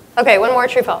 Okay, one more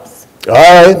true false. All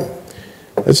right,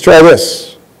 let's try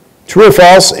this. True or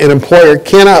false, an employer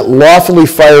cannot lawfully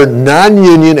fire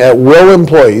non-union at-will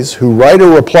employees who write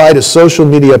or reply to social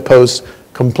media posts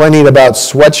complaining about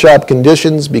sweatshop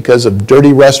conditions because of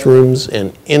dirty restrooms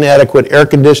and inadequate air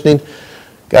conditioning.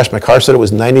 Gosh, my car said it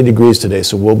was 90 degrees today,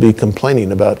 so we'll be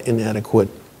complaining about inadequate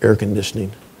air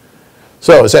conditioning.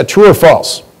 So, is that true or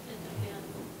false?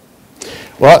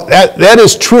 Well, that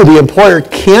is true. The employer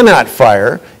cannot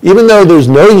fire, even though there's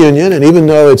no union and even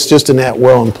though it's just an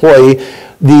at-will employee.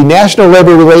 The National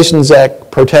Labor Relations Act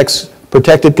protects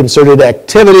protected concerted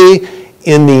activity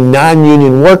in the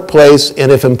non-union workplace,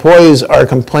 and if employees are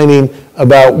complaining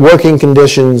about working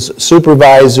conditions,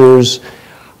 supervisors,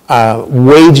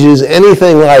 wages,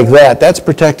 anything like that, that's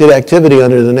protected activity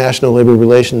under the National Labor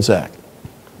Relations Act.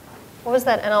 What was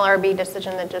that NLRB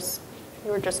decision that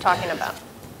you were just talking about?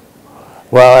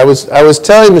 Well, I was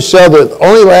telling Michelle that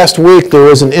only last week there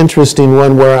was an interesting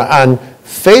one where on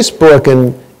Facebook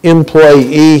an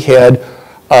employee had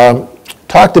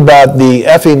talked about the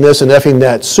effing this and effing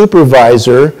that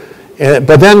supervisor,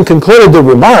 but then concluded the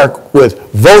remark with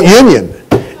vote union.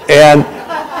 And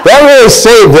that really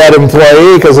saved that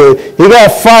employee because he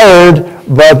got fired,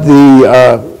 but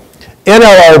the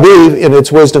NLRB, in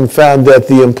its wisdom, found that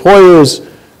the employer's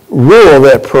rule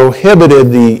that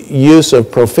prohibited the use of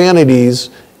profanities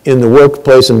in the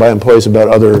workplace and by employees about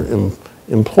other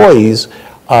employees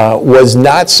was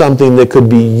not something that could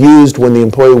be used when the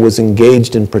employee was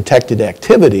engaged in protected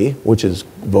activity, which is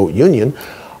vote union,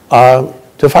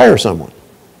 to fire someone.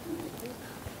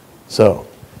 So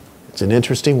it's an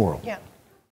interesting world. Yeah.